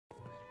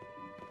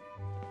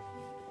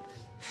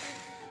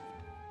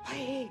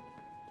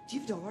Do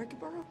you have Del I could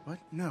borrow? What?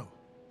 No.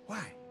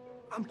 Why?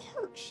 I'm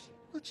parched.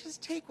 Well,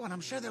 just take one. I'm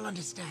sure they'll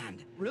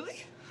understand.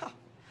 Really? Huh.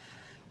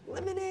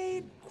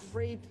 Lemonade,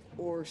 grape,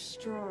 or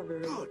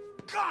strawberry? Good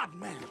God,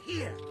 man.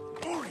 Here.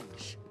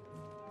 Orange.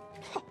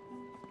 Huh.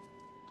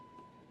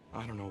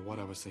 I don't know what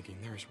I was thinking.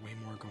 There is way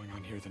more going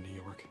on here than New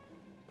York.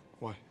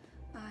 What?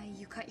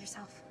 You cut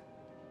yourself.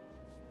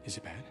 Is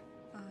it bad?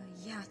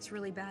 Yeah, it's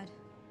really bad.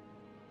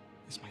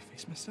 Is my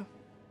face messed up?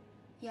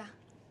 Yeah.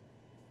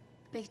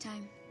 Big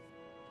time.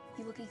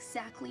 You look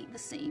exactly the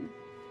same.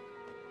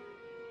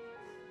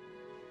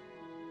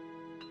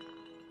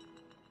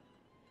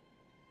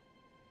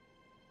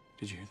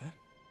 Did you hear that?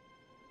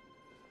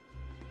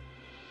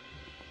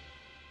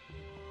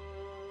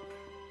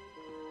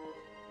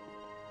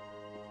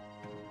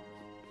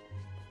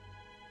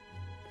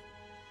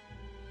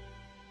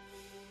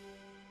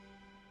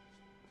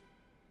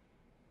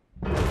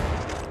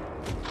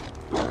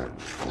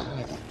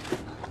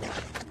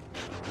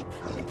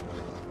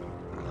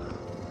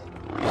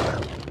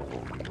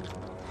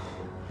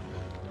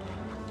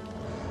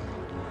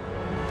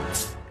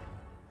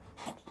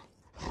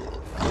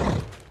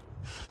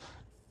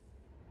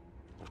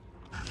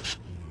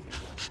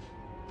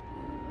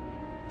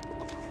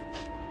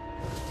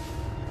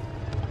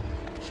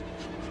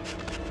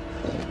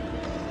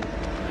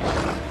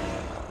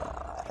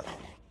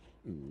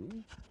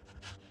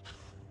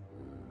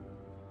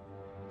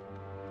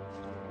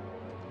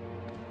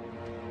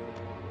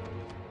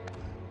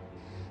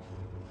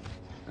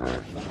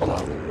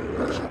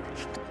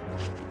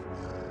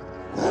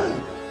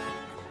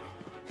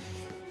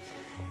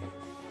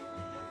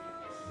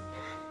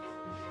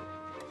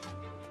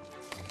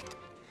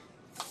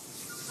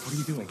 What are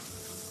you doing?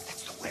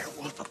 That's the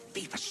werewolf of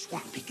Beaver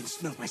Swamp. He can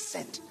smell my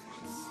scent.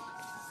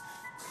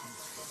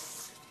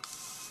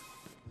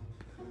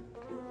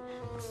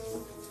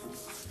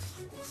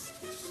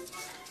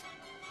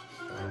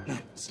 No,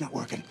 it's not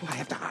working. I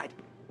have to hide.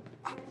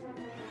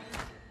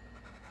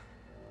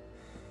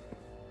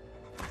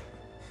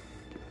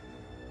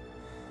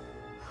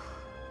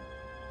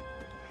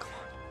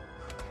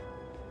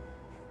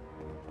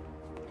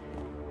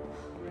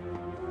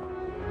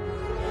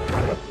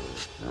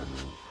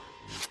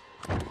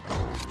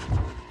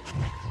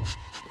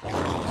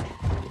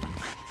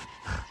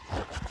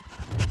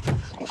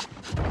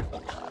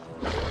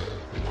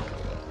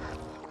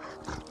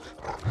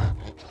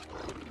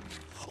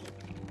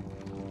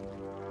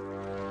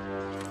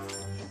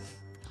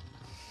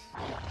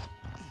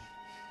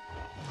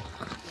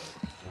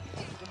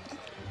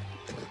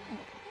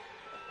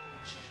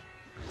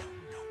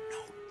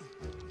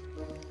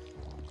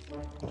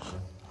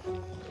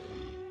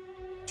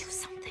 Do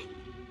something.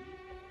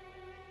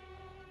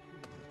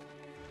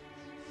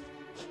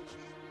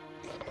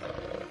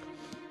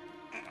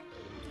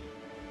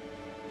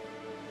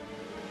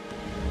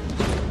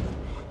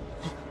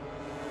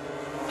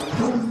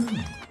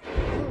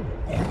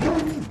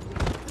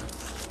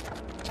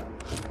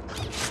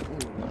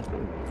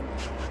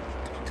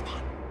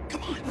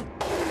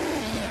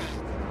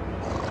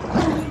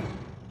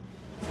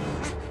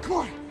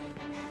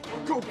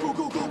 Go, go,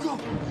 go, go, go!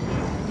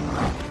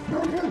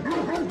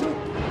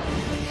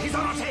 He's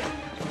on our tail!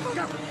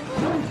 Go!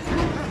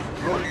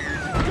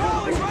 Go!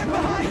 He's right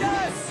behind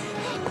us!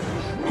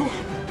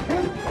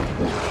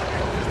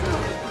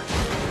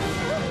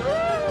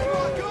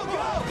 Go,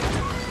 go!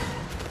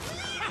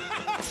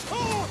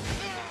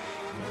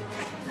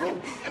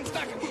 I'm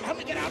stuck! Help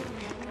me get out!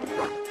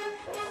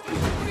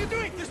 What are you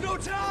doing? There's no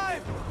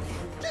time!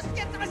 Just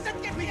get I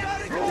said get We me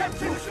gotta out! go!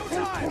 There's no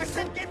time! I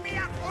said get me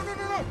out! Oh, no,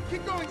 no, no!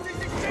 Keep going! He's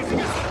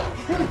chasing us!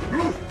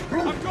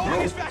 I'm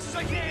going as fast as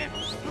I can!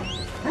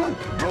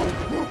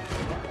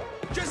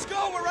 Just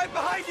go! We're right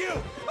behind you!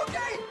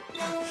 Okay!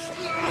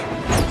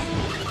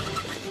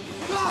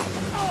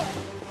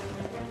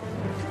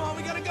 Come on,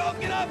 we gotta go!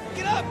 Get up!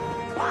 Get up!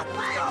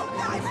 Go,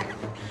 guys!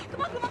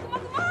 Come on!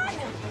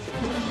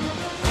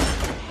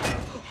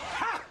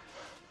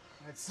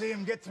 Let's see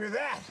him get through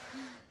that.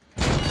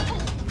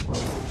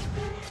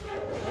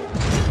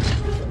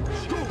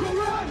 Go, go,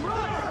 run!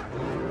 Run!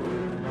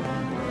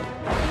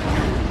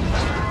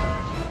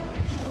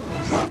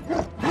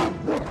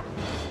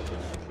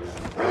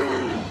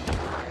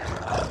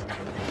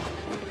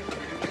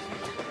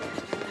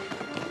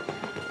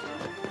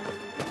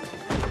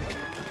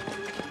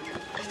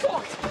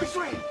 This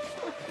way!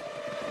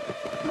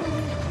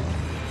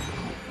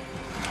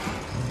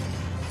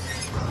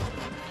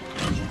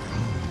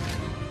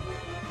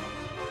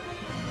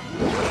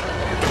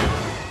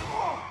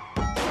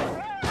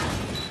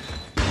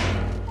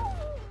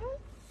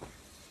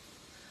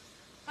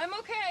 I'm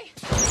okay.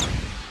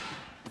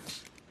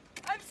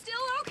 I'm still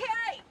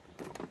okay.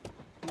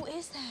 Who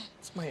is that?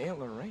 It's my Aunt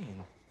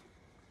Lorraine.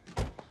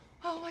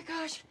 Oh my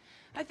gosh,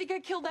 I think I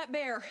killed that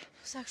bear.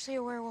 It's actually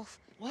a werewolf.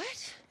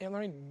 What? Aunt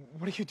Lorraine,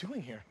 what are you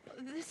doing here?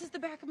 This is the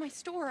back of my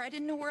store. I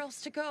didn't know where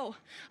else to go.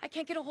 I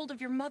can't get a hold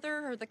of your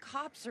mother or the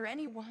cops or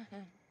anyone.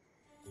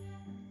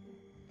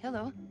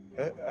 Hello?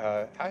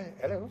 Hi,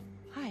 hello.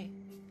 Hi.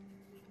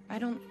 I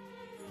don't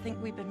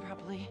think we've been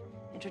properly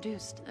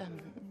introduced.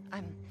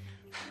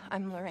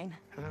 I'm Lorraine.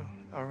 Hello,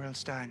 Aurel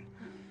Stein.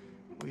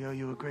 We owe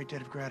you a great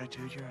debt of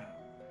gratitude. Your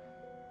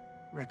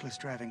reckless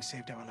driving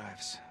saved our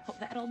lives. Oh,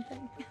 that old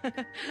thing.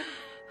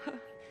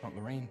 Oh,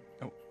 Lorraine.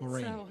 Oh,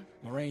 Lorraine. So-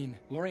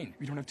 Lorraine,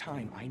 we don't have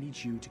time. I need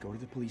you to go to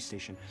the police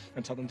station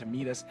and tell them to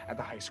meet us at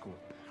the high school.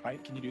 All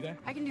right, can you do that?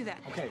 I can do that.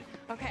 Okay.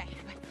 Okay.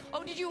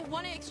 Oh, did you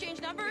want to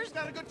exchange numbers?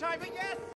 Not a good time, but yes!